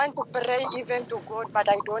want to pray even to God, but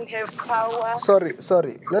I don't have power.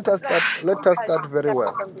 Sorry. Let us start very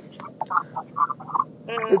well.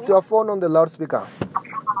 It's your phone on the loudspeaker.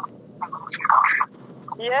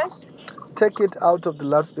 Yes. Take it out of the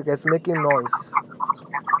loudspeaker. It's making noise.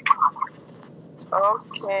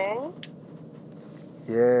 Okay.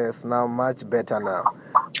 Yes, now much better now.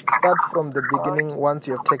 Start from the beginning once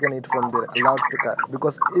you have taken it from the loudspeaker.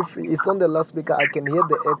 Because if it's on the loudspeaker, I can hear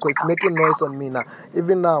the echo. It's making noise on me now.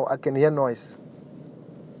 Even now, I can hear noise.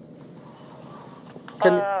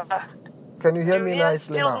 Can you hear me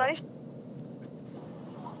nicely now? Noise?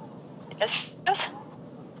 Yes.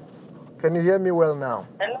 Can you hear me well now?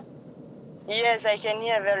 Hello? Yes, I can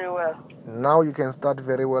hear very well. Now you can start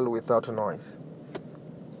very well without noise.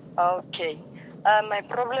 Okay. My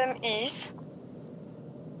problem is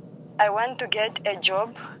I want to get a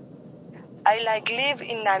job. I live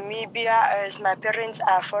in Namibia as my parents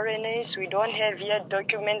are foreigners. We don't have yet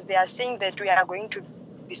documents. They are saying that we are going to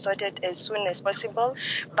be sorted as soon as possible.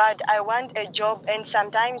 But I want a job, and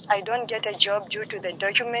sometimes I don't get a job due to the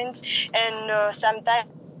documents. And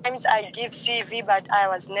sometimes I give CV, but I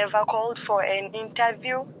was never called for an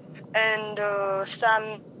interview. And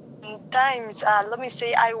sometimes, let me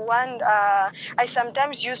say, I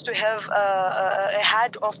sometimes used to have a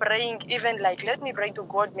heart of praying, even let me pray to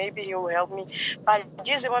God, maybe He will help me. But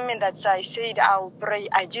just the moment that I said I'll pray,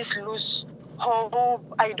 I just lose hope.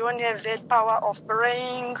 I don't have that power of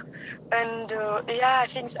praying. And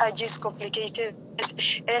things are just complicated.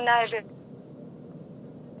 And I've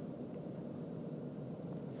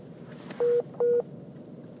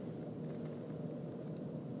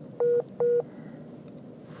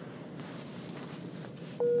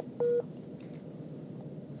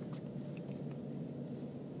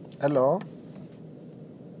Hello?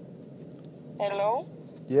 Hello?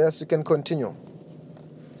 Yes, you can continue.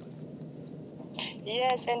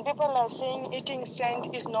 Yes, and people are saying eating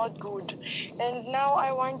sand is not good. And now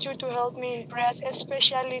I want you to help me in prayers,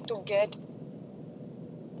 especially to get.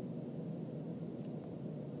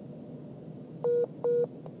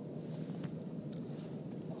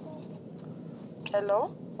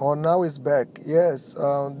 Hello? Oh, now it's back. Yes,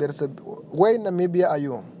 there's a. Where in Namibia are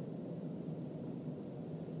you?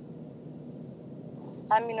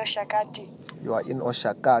 I'm in Oshakati. You are in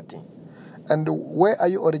Oshakati. And where are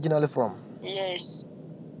you originally from? Yes.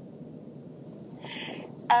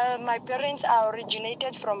 My parents are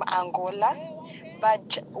originated from Angola,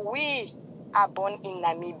 but we are born in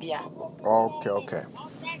Namibia. Okay.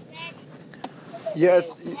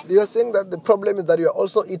 Yes, you're saying that the problem is that you're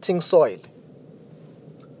also eating soil.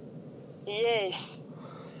 Yes.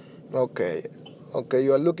 Okay,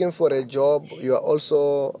 you are looking for a job. You are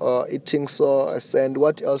also eating sand.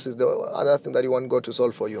 What else is the other thing that you want God to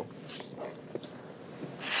solve for you?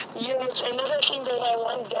 Yes, another thing that I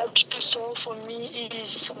want God to solve for me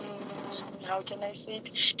is, how can I say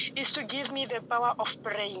it, is to give me the power of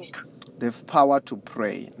praying. The power to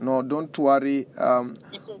pray. No, don't worry.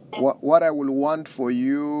 What I will want for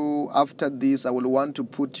you after this, I will want to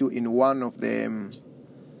put you in one of the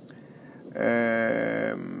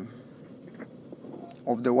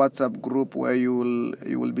WhatsApp group where you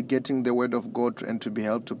will be getting the word of God and to be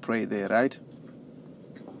helped to pray there, right?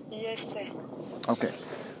 Yes, sir. Okay.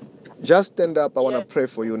 Just stand up. I want to pray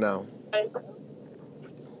for you now.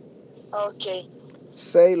 Okay.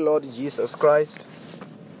 Say, Lord Jesus Christ.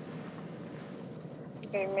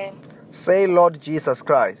 Amen. Say, Lord Jesus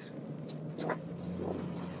Christ.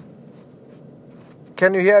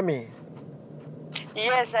 Can you hear me?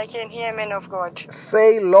 Yes, I can hear, man of God.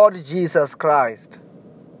 Say, Lord Jesus Christ.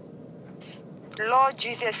 Lord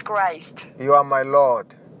Jesus Christ. You are my Lord.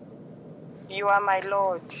 You are my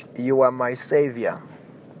Lord. You are my Savior.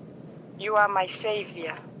 You are my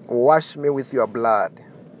Savior. Wash me with your blood.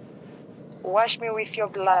 Wash me with your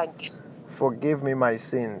blood. Forgive me my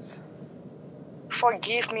sins.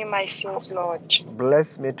 Forgive me my sins, Lord.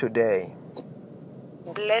 Bless me today.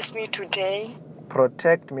 Bless me today.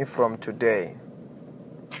 Protect me from today.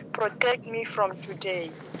 Protect me from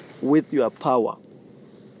today. With your power.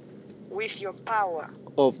 With your power.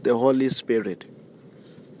 Of the Holy Spirit.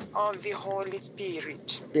 Of the Holy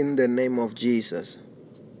Spirit. In the name of Jesus.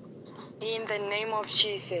 In the name of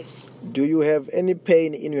Jesus. Do you have any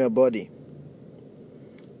pain in your body?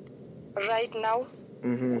 Right now?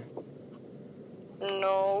 Mm-hmm.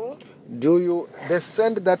 No. The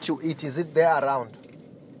sand that you eat, is it there around?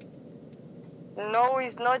 No,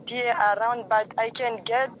 it's not here around, but I can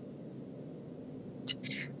get.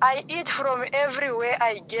 I eat from everywhere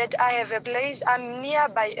I get. I have a place. I'm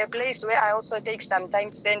nearby a place where I also take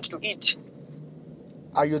sometimes sand to eat.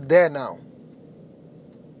 Are you there now?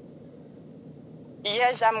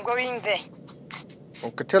 Yes, I'm going there.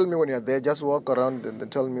 Okay, tell me when you're there. Just walk around and then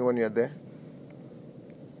tell me when you're there.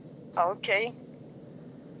 Okay.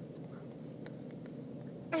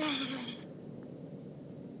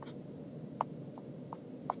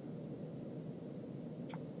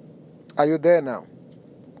 Are you there now?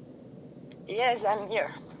 Yes, I'm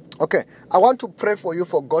here. Okay, I want to pray for you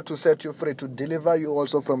for God to set you free, to deliver you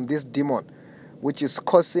also from this demon, which is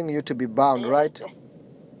causing you to be bound, right?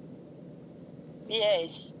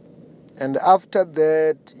 Yes. And after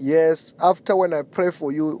that, yes, after when I pray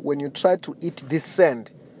for you, when you try to eat this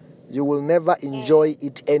sand, you will never enjoy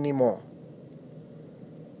it anymore.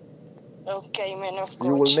 Okay, man of God.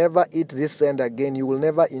 You will never eat this sand again. You will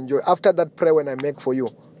never enjoy. After that prayer when I make for you,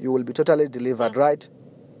 you will be totally delivered, right?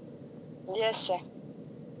 Yes, sir.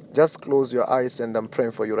 Just close your eyes and I'm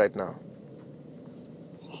praying for you right now.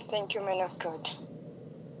 Thank you, man of God.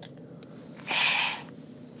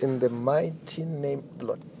 In the mighty name of the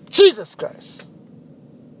Lord Jesus Christ,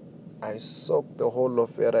 I soak the whole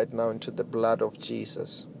affair right now into the blood of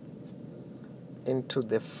Jesus, into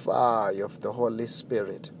the fire of the Holy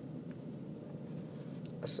Spirit.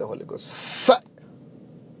 I say, Holy Ghost, fire.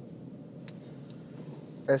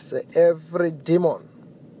 I say, every demon,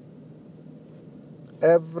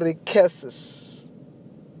 every curses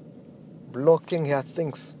blocking her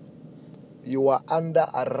things, you are under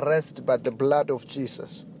arrest by the blood of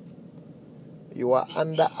Jesus. You are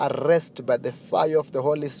under arrest by the fire of the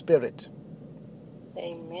Holy Spirit.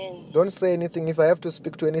 Amen. Don't say anything. If I have to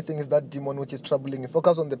speak to anything, it's that demon which is troubling you.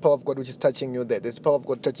 Focus on the power of God which is touching you there. There's power of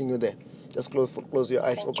God touching you there. Just close your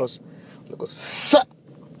eyes. Thank Focus. Focus.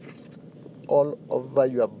 All over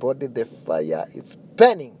your body, the fire is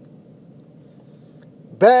burning.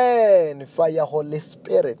 Burn, fire, Holy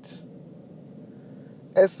Spirit.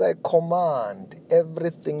 As I command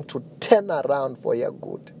everything to turn around for your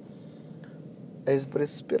good. Every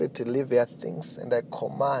spirit to leave your things, and I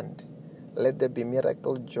command, let there be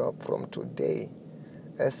miracle job from today.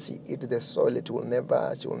 As she eat the soil, she will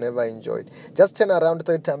never enjoy it. Just turn around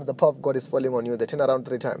 3 times. The power of God is falling on you. They turn around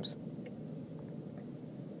 3 times.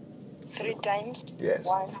 3 times? Yes.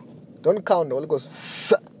 1. Don't count. The Holy Ghost.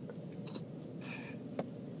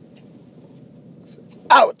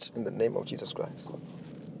 Out in the name of Jesus Christ.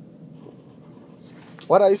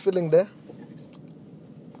 What are you feeling there?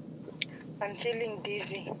 I'm feeling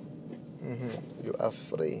dizzy. You are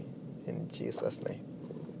free in Jesus' name.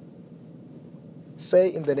 Say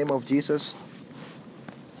in the name of Jesus.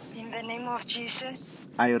 In the name of Jesus,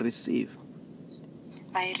 I receive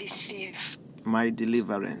I receive my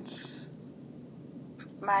deliverance,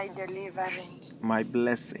 my deliverance, my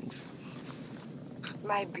blessings.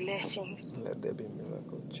 my blessings. Let there be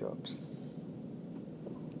miracle jobs.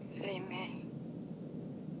 Amen.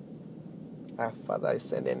 Our Father, I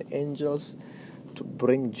send in angels to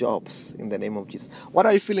bring jobs in the name of Jesus. What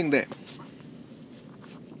are you feeling there?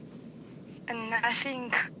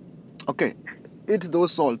 Nothing. Okay. Eat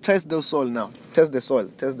those soil. Test those soil now. Test the soil.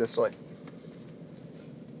 Test the soil.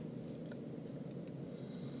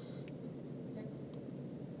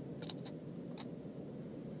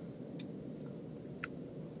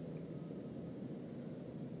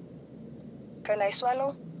 Can I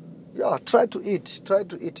swallow? Yeah, try to eat. Try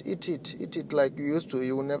to eat. Eat it. Eat it like you used to.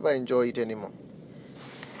 You will never enjoy it anymore.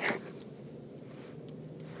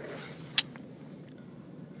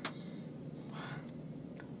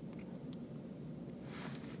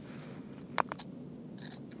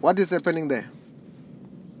 What is happening there?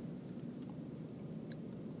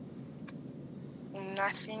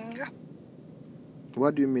 Nothing.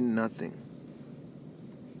 What do you mean nothing?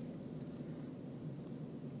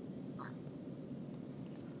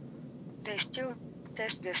 They still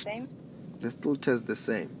taste the same? They still taste the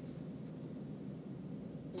same.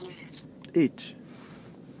 Yes. Eat.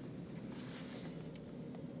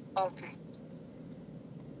 Okay.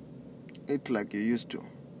 Eat like you used to.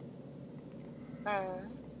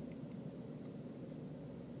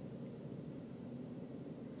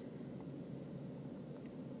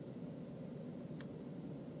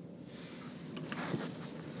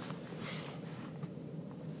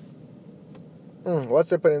 What's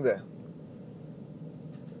happening there?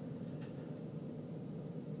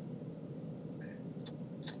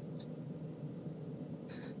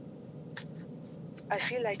 I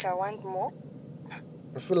feel like I want more.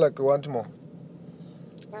 You feel like you want more.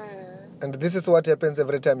 And this is what happens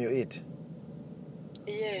every time you eat.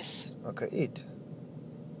 Yes. Okay, eat.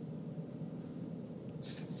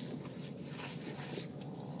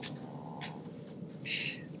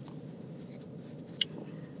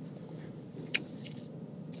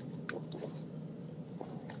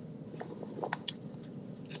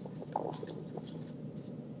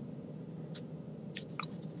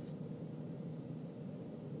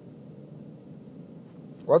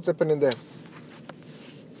 What's happening there?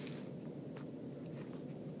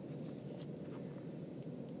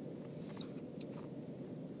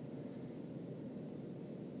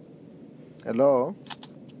 Hello?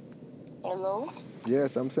 Hello?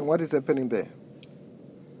 Yes, I'm saying, what is happening there?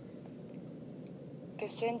 The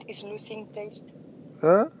scent is losing taste.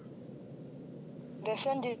 Huh? The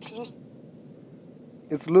scent is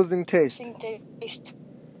It's losing taste. losing taste.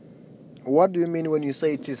 What do you mean when you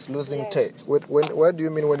say it is losing Yes. taste? What do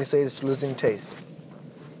you mean when you say it's losing taste?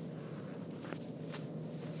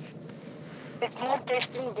 It's not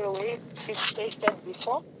tasting the way it tasted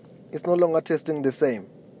before. It's no longer tasting the same.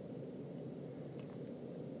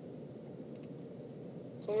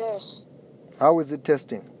 Yes. How is it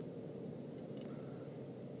tasting?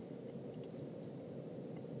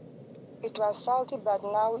 It was salty, but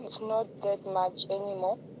now it's not that much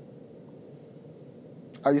anymore.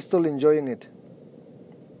 Are you still enjoying it?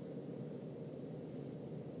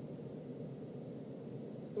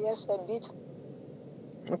 Yes, a bit.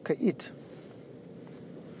 Okay, eat.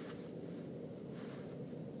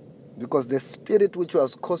 Because the spirit which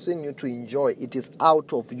was causing you to enjoy, it is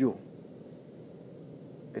out of you.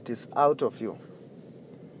 It is out of you.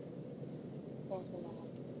 Thank you, Mama.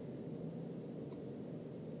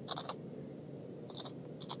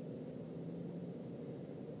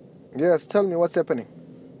 Yes, tell me what's happening.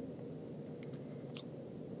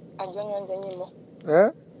 I don't want anymore.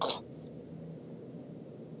 Eh?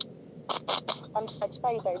 I'm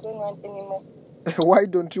satisfied. I don't want anymore. Why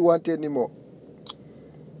don't you want any more?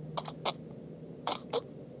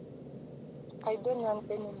 I don't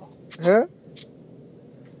want anymore. Huh?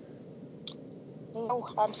 No,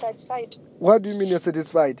 I'm satisfied. What do you mean you're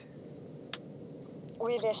satisfied?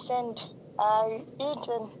 With the scent, I eat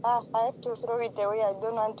and I have to throw it away. I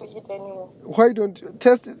don't want to eat anymore. Why don't you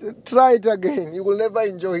test it? Try it again. You will never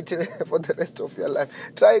enjoy it for the rest of your life.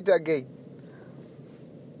 Try it again.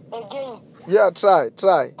 Again. Yeah, try.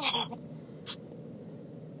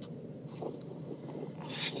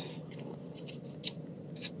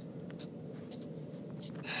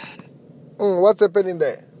 What's happening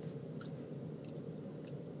there?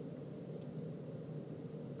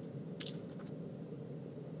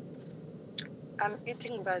 I'm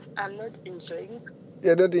eating, but I'm not enjoying.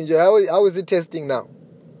 You don't enjoy. How is it tasting now?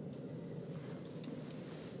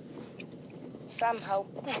 Somehow.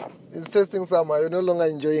 It's tasting somehow. You're no longer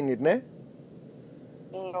enjoying it, ne?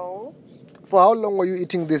 No. For how long were you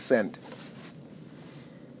eating this scent?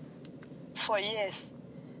 For years.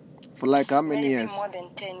 For like how many Maybe years? more than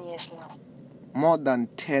 10 years now. More than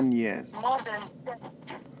 10 years. More than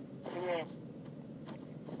 10 years.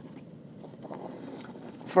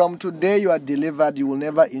 From today you are delivered, you will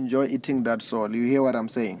never enjoy eating that soul. You hear what I'm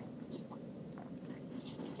saying?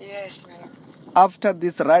 Yes, ma'am. After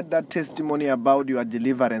this, write that testimony about your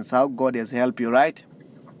deliverance, how God has helped you, right?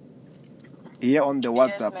 Here on the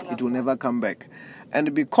WhatsApp, Yes, it will never come back.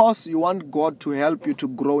 And because you want God to help you to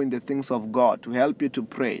grow in the things of God, to help you to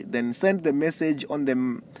pray, then send the message on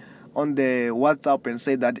the WhatsApp and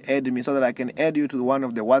say that add me, so that I can add you to one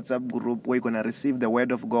of the WhatsApp group where you're going to receive the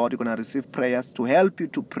word of God, you're going to receive prayers to help you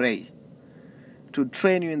to pray, to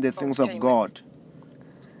train you in the things of God.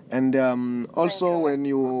 And also when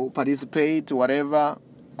you participate, whatever,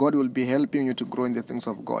 God will be helping you to grow in the things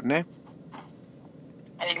of God. Ne?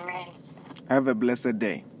 Amen. Have a blessed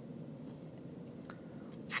day.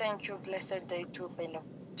 Thank you. Blessed day too, Beno.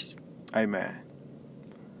 Amen.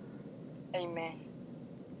 Amen.